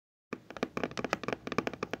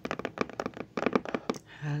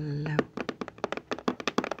Hello.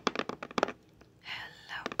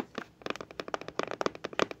 Hello.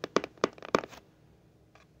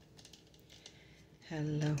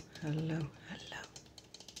 Hello, hello, hello.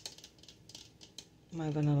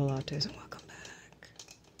 My vanilla lattes, and welcome back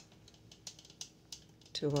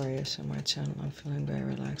to Warrior Somewhere channel. I'm feeling very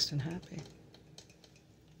relaxed and happy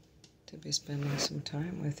to be spending some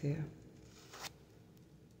time with you.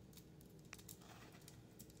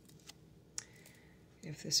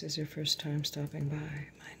 If this is your first time stopping by,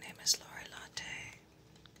 my name is Lori Latte.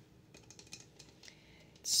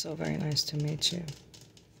 It's so very nice to meet you.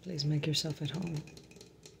 Please make yourself at home.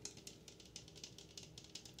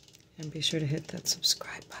 And be sure to hit that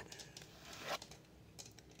subscribe button.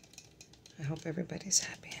 I hope everybody's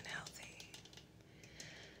happy and healthy.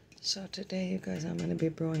 So today, you guys, I'm going to be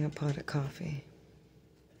brewing a pot of coffee.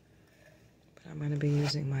 But I'm going to be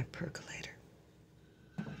using my percolator.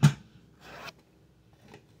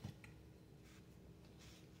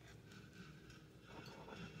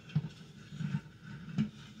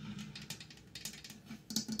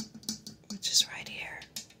 Which is right here.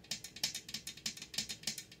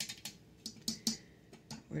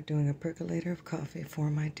 We're doing a percolator of coffee for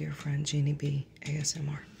my dear friend Jeannie B.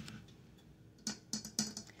 ASMR.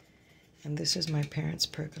 And this is my parents'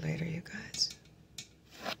 percolator, you guys.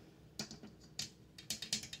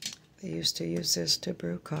 They used to use this to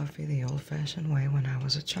brew coffee the old-fashioned way when I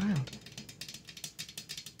was a child.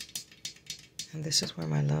 And this is where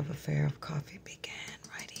my love affair of coffee began,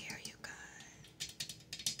 right here, you guys.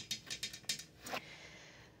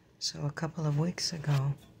 So a couple of weeks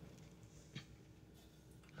ago,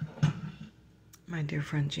 my dear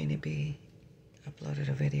friend Jeannie B uploaded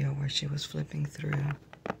a video where she was flipping through a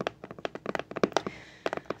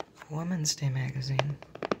Woman's Day magazine,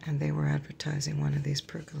 and they were advertising one of these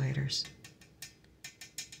percolators.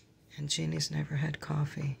 And Jeannie's never had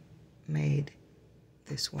coffee made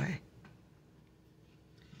this way.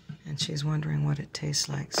 And she's wondering what it tastes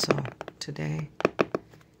like. So today,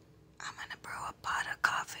 I'm gonna brew a pot of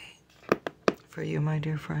coffee for you, my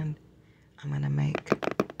dear friend. I'm gonna make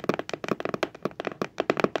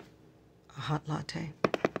a hot latte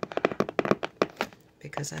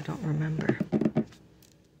because I don't remember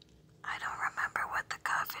what the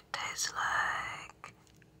coffee tastes like.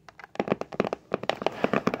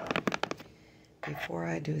 Before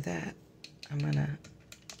I do that, I'm gonna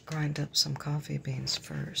grind up some coffee beans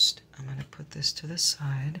first. I'm gonna put this to the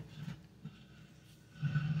side.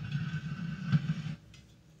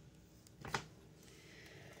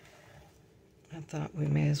 I thought we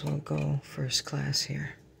may as well go first class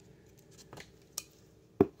here.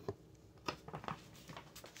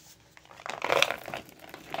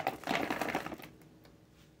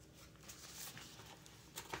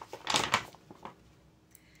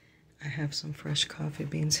 I have some fresh coffee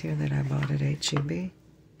beans here that I bought at H-E-B.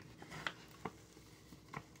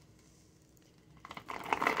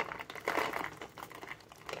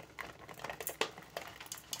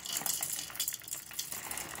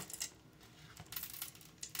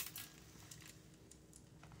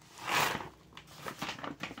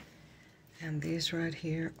 And these right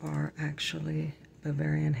here are actually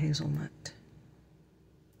Bavarian hazelnut.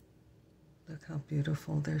 Look how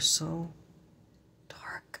beautiful. They're so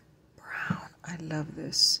dark brown. I love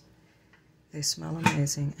this. They smell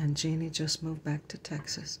amazing. And Jeannie just moved back to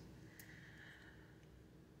Texas.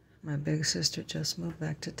 My big sister just moved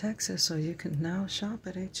back to Texas, so you can now shop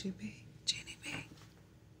at H-E-B. Jeannie B.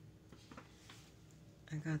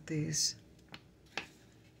 I got these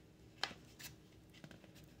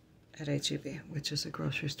at H-E-B, which is a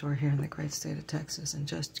grocery store here in the great state of Texas. And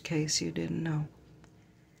just in case you didn't know,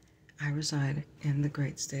 I reside in the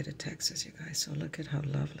great state of Texas, you guys. So look at how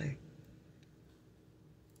lovely.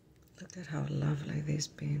 Look at how lovely these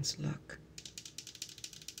beans look.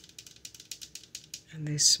 And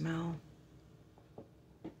they smell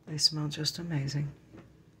just amazing.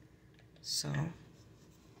 So,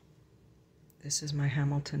 this is my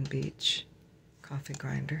Hamilton Beach coffee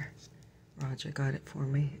grinder. Roger got it for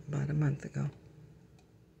me about a month ago.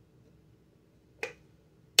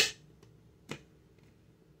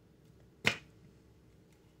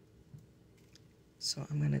 So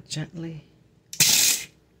I'm going to gently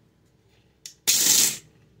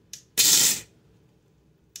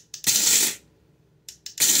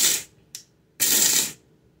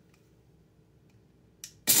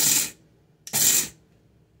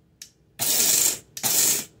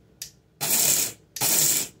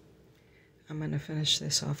finish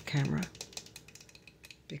this off camera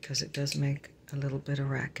because it does make a little bit of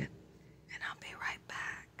racket, and I'll be right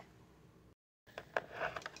back.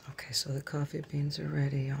 Okay, so the coffee beans are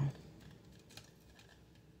ready, y'all.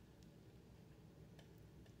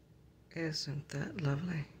 Isn't that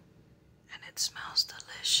lovely? And it smells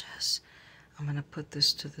delicious. I'm going to put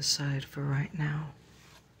this to the side for right now.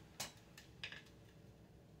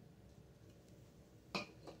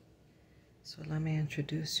 So let me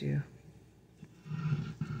introduce you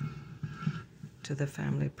to the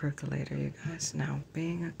family percolator, you guys. Now,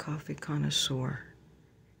 being a coffee connoisseur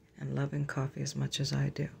and loving coffee as much as I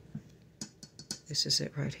do, this is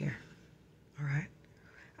it right here. All right?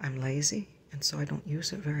 I'm lazy, and so I don't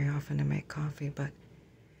use it very often to make coffee, but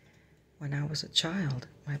when I was a child,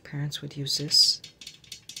 my parents would use this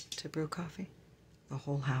to brew coffee. The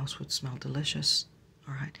whole house would smell delicious.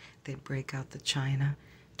 All right? They'd break out the china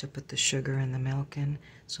to put the sugar and the milk in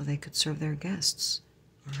so they could serve their guests.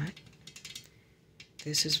 All right?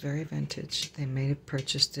 This is very vintage. They may have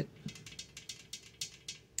purchased it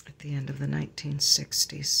at the end of the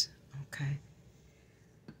 1960s. Okay?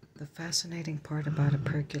 The fascinating part about a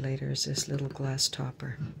percolator is this little glass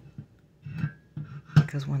topper.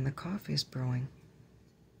 Because when the coffee is brewing,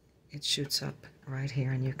 it shoots up right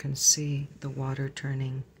here, and you can see the water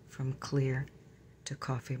turning from clear to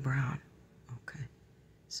coffee brown. Okay?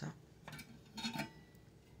 So,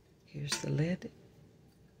 here's the lid.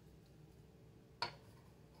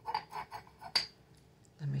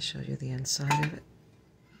 Let me show you the inside of it.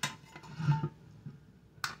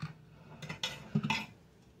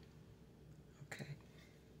 Okay.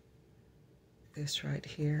 This right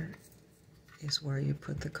here is where you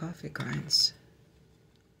put the coffee grinds.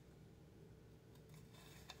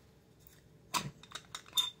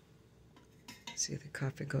 See, the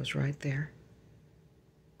coffee goes right there.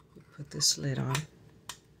 You put this lid on.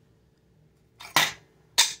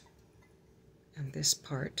 And this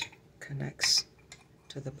part connects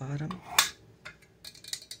to the bottom.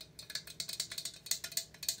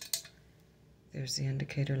 There's the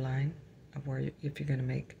indicator line of where if you're going to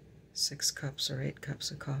make 6 cups or 8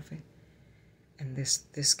 cups of coffee. And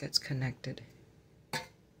this gets connected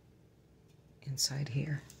inside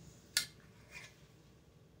here.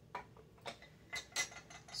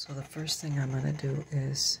 So the first thing I'm going to do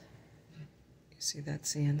is, you see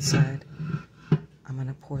that's the inside. I'm going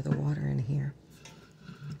to pour the water in here.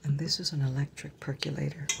 And this is an electric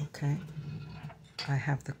percolator, okay? I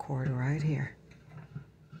have the cord right here.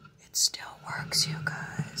 It still works, you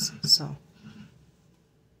guys. So, I'm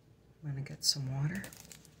going to get some water.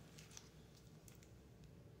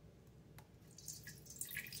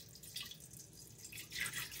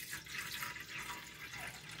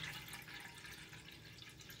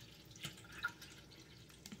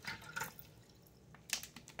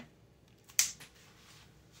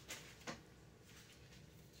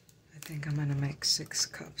 I think I'm going to make 6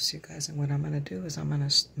 cups, you guys. And what I'm going to do is I'm going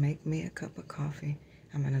to make me a cup of coffee.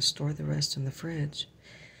 I'm going to store the rest in the fridge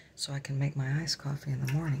so I can make my iced coffee in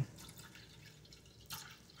the morning.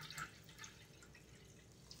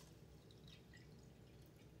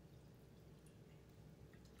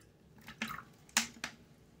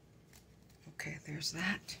 Okay, there's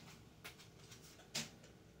that.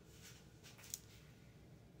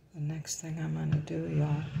 The next thing I'm going to do,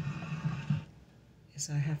 y'all, is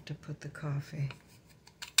I have to put the coffee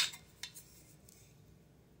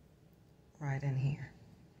right in here.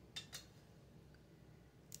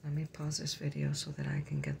 Let me pause this video so that I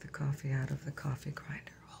can get the coffee out of the coffee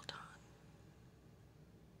grinder. Hold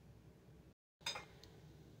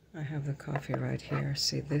on. I have the coffee right here.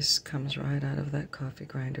 See, this comes right out of that coffee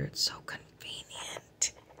grinder. It's so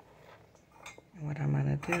convenient. And what I'm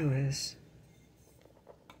going to do is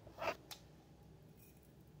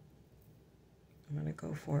I'm going to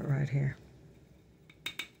go for it right here.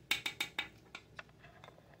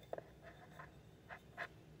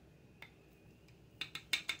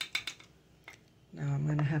 Now I'm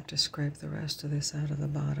going to have to scrape the rest of this out of the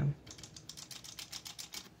bottom.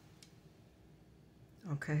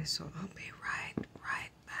 Okay, so I'll be right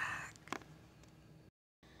back.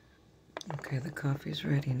 Okay, the coffee's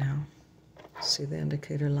ready now. See the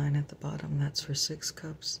indicator line at the bottom? That's for 6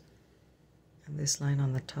 cups. And this line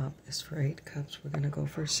on the top is for 8 cups. We're going to go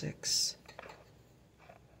for 6.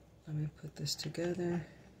 Let me put this together.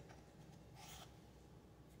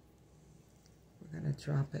 We're going to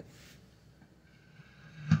drop it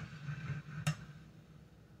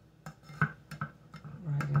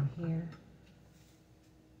right in here.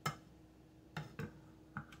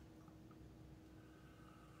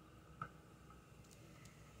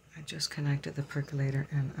 I just connected the percolator,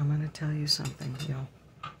 and I'm going to tell you something, y'all.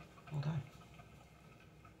 Hold on.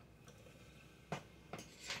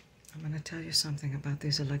 I'm going to tell you something about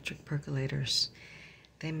these electric percolators.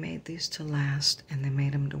 They made these to last, and they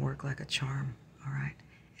made them to work like a charm, all right?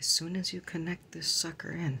 As soon as you connect this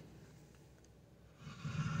sucker in,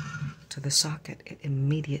 to the socket, it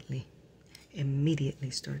immediately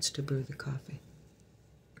starts to brew the coffee.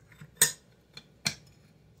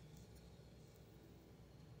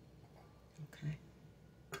 Okay.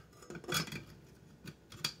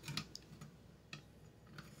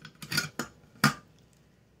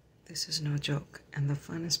 This is no joke, and the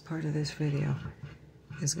funnest part of this video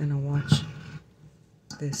is gonna watch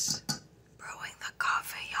this brewing the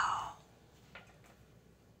coffee, y'all.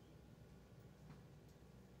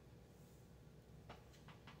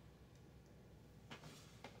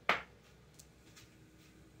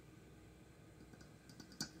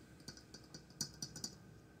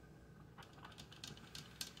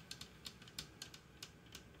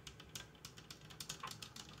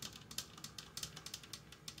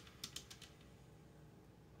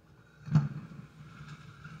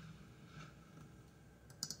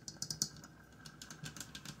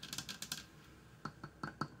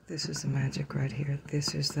 This is the magic right here.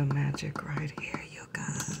 This is the magic right here, you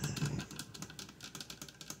guys.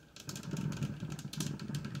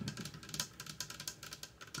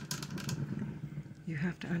 You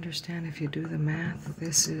have to understand, if you do the math,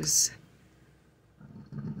 this is,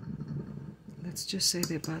 let's just say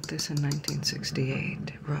they bought this in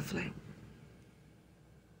 1968, roughly.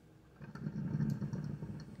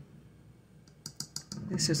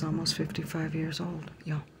 This is almost 55 years old,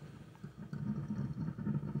 y'all.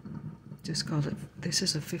 Just called it, this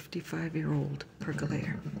is a 55-year-old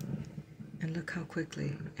percolator. And look how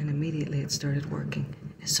quickly and immediately it started working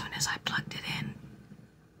as soon as I plugged it in.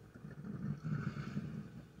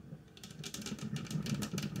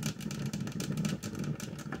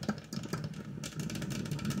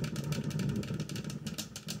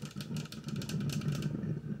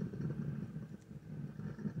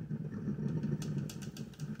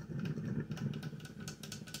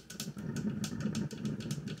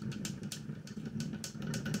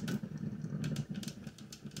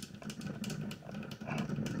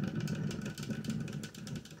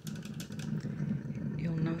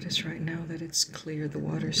 Notice right now that it's clear. The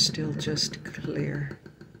water's still just clear.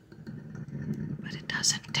 But it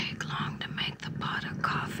doesn't take long to make the pot of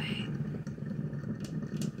coffee.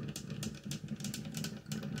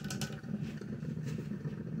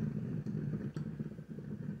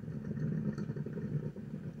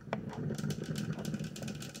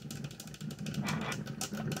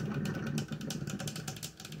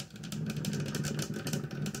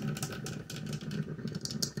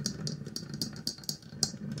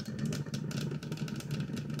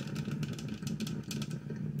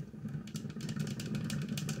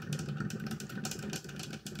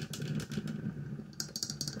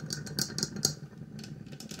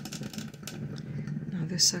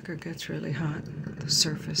 This sucker gets really hot. The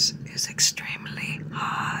surface is extremely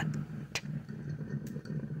hot.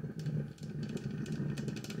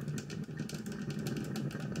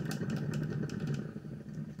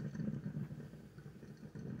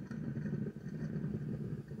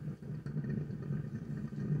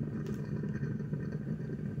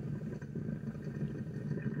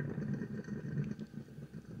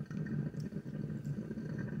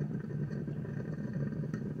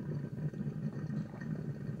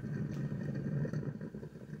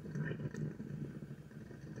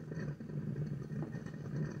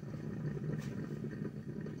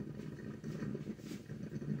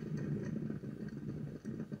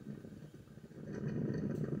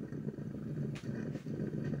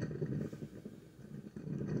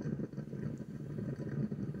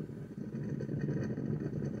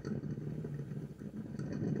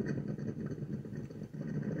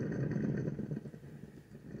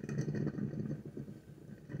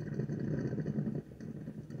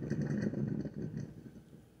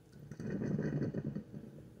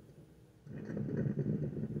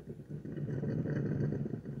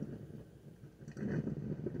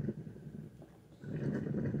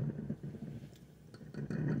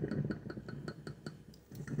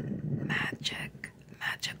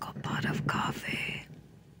 Magical pot of coffee.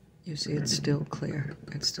 You see, it's still clear.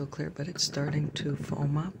 It's still clear, but it's starting to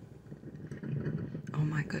foam up. Oh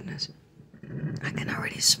my goodness. I can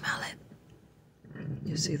already smell it.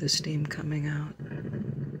 You see the steam coming out.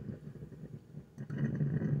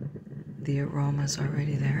 The aroma's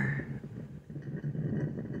already there.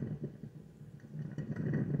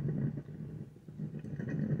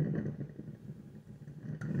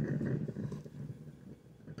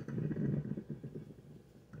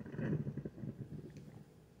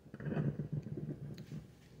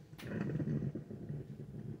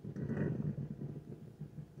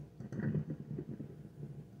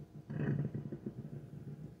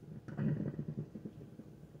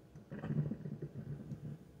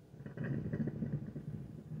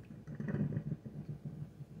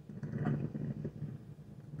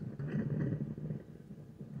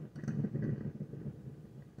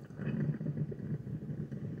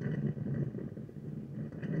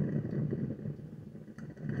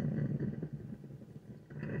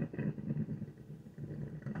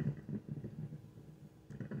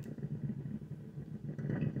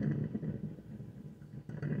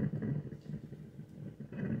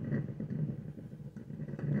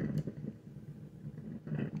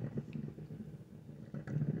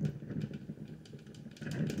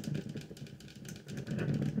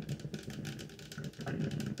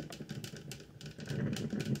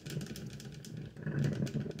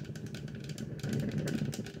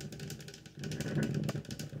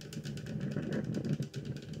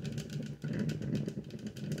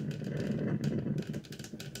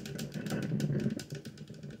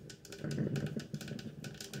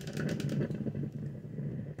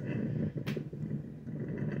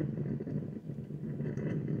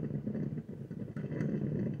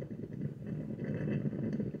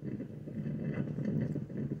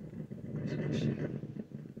 You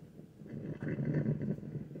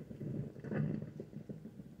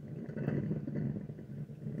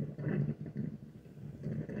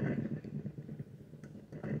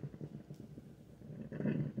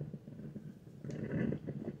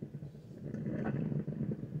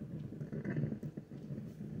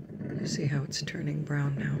see how it's turning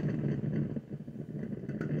brown now?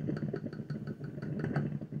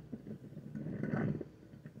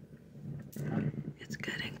 It's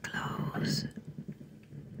getting close.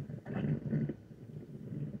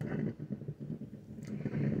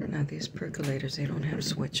 Now these percolators, they don't have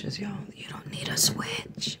switches, y'all. You don't need a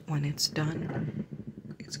switch. When it's done,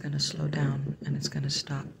 it's gonna slow down and it's gonna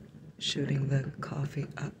stop shooting the coffee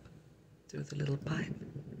up through the little pipe.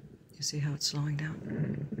 You see how it's slowing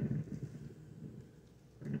down?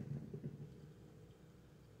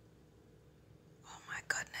 Oh my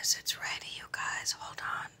goodness, it's ready, you guys. Hold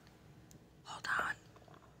on. Hold on.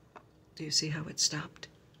 Do you see how it stopped?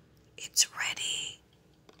 It's ready.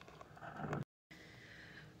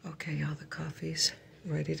 Okay, y'all, the coffee's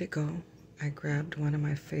ready to go. I grabbed one of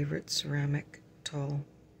my favorite ceramic tall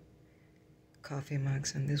coffee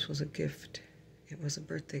mugs, and this was a gift. It was a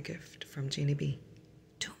birthday gift from Jeannie B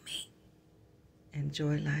to me.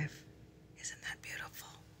 Enjoy life. Isn't that beautiful?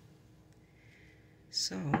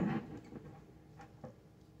 So,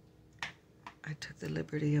 I took the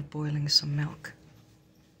liberty of boiling some milk.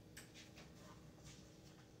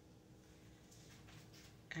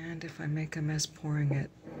 And if I make a mess pouring it,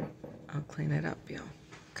 I'll clean it up, y'all.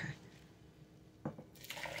 Okay.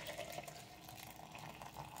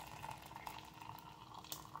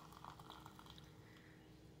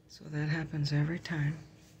 So that happens every time.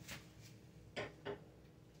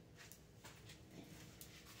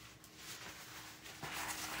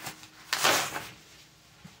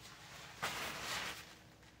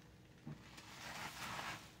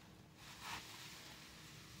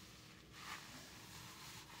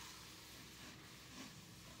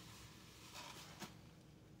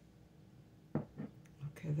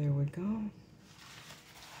 Okay, there we go.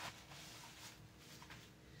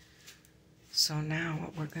 So now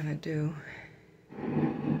what we're gonna do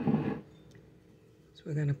is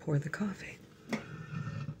we're gonna pour the coffee.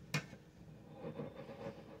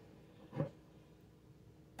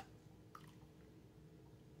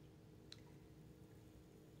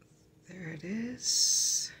 There it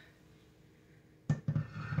is.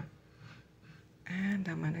 And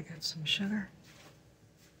I'm gonna get some sugar.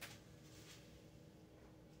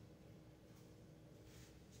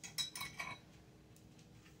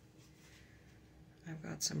 I've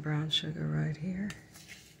got some brown sugar right here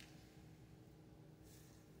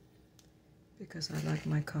because I like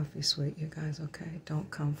my coffee sweet, you guys, okay? Don't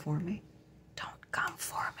come for me. Don't come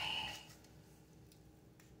for me.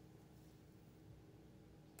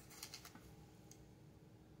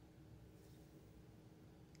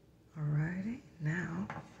 Alrighty, now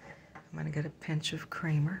I'm gonna get a pinch of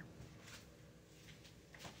creamer.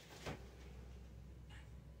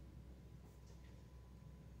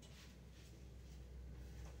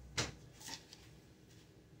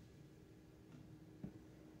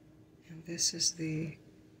 This is the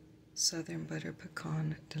Southern Butter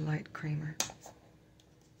Pecan Delight Creamer.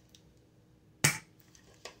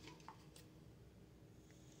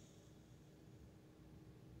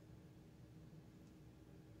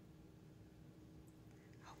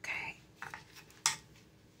 Okay.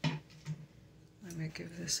 Let me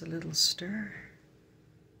give this a little stir.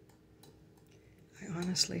 I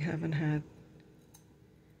honestly haven't had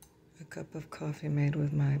a cup of coffee made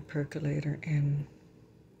with my percolator in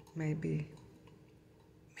maybe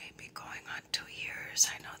going on 2 years.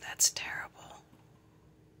 I know that's terrible.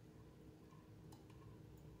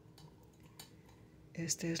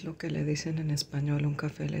 Este es lo que le dicen en español un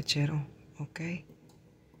café lechero, ¿ok?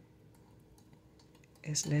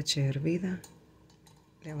 Es leche hervida.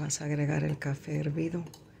 Le vas a agregar el café hervido,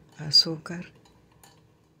 azúcar,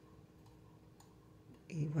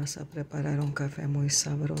 y vas a preparar un café muy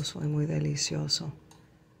sabroso y muy delicioso.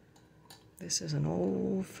 This is an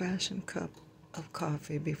old-fashioned cup of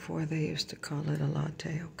coffee before they used to call it a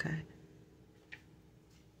latte, okay?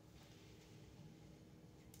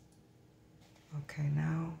 Okay,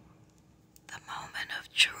 now the moment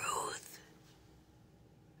of truth.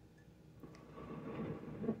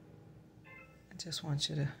 I just want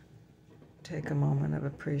you to take a moment of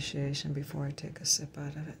appreciation before I take a sip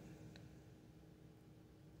out of it.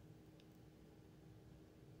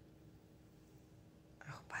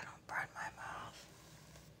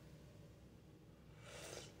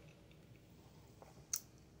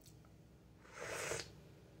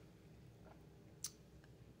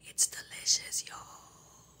 It's delicious, y'all.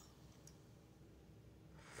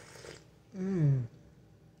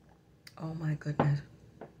 goodness.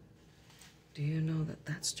 Do you know that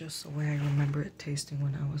that's just the way I remember it tasting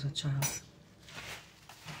when I was a child?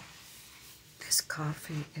 This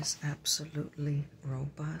coffee is absolutely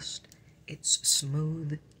robust. It's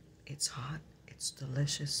smooth. It's hot. It's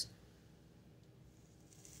delicious.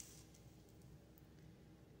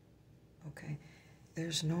 Okay,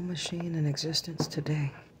 there's no machine in existence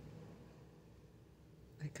today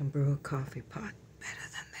that can brew a coffee pot better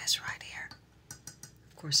than this right here.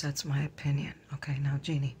 Of course, that's my opinion. Okay, now,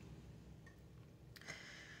 Jeannie,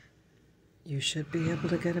 you should be able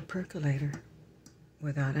to get a percolator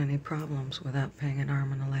without any problems, without paying an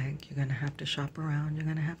arm and a leg. You're going to have to shop around. You're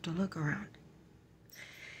going to have to look around.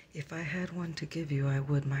 If I had one to give you, I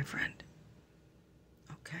would, my friend.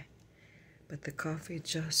 Okay? But the coffee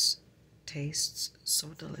just tastes so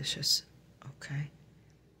delicious. Okay?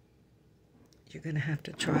 You're going to have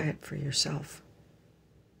to try it for yourself.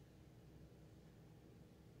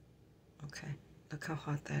 Okay? Look how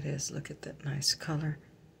hot that is. Look at that nice color.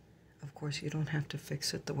 Of course, you don't have to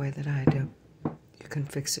fix it the way that I do. You can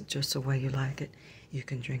fix it just the way you like it. You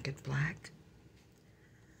can drink it black.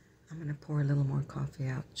 I'm going to pour a little more coffee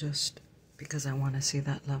out just because I want to see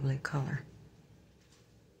that lovely color.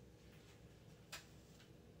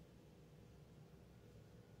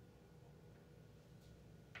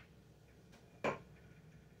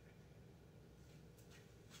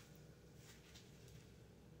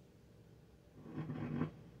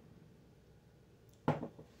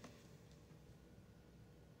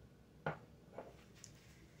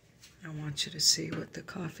 I want you to see what the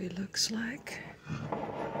coffee looks like.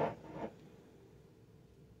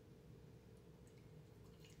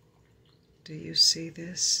 Do you see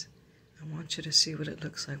this? I want you to see what it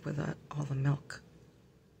looks like without all the milk.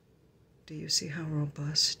 Do you see how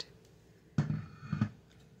robust?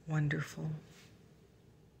 Wonderful.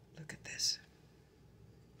 Look at this.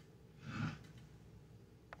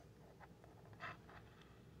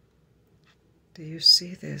 Do you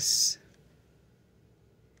see this?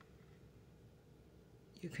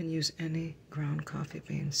 You can use any ground coffee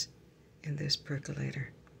beans in this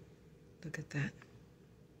percolator. Look at that.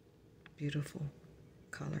 Beautiful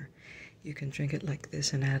color. You can drink it like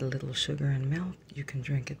this and add a little sugar and milk. You can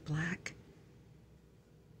drink it black.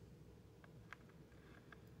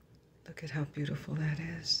 Look at how beautiful that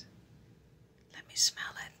is. Let me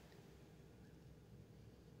smell it.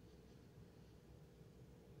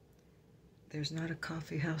 There's not a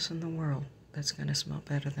coffee house in the world that's going to smell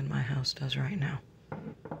better than my house does right now.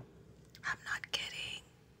 I'm not kidding.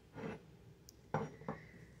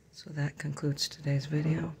 So that concludes today's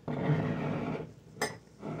video.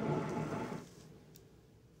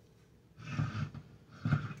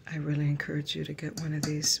 I really encourage you to get one of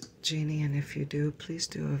these, Jeannie, and if you do, please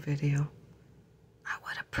do a video. I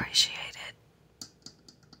would appreciate it.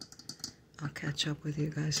 I'll catch up with you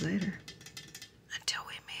guys later.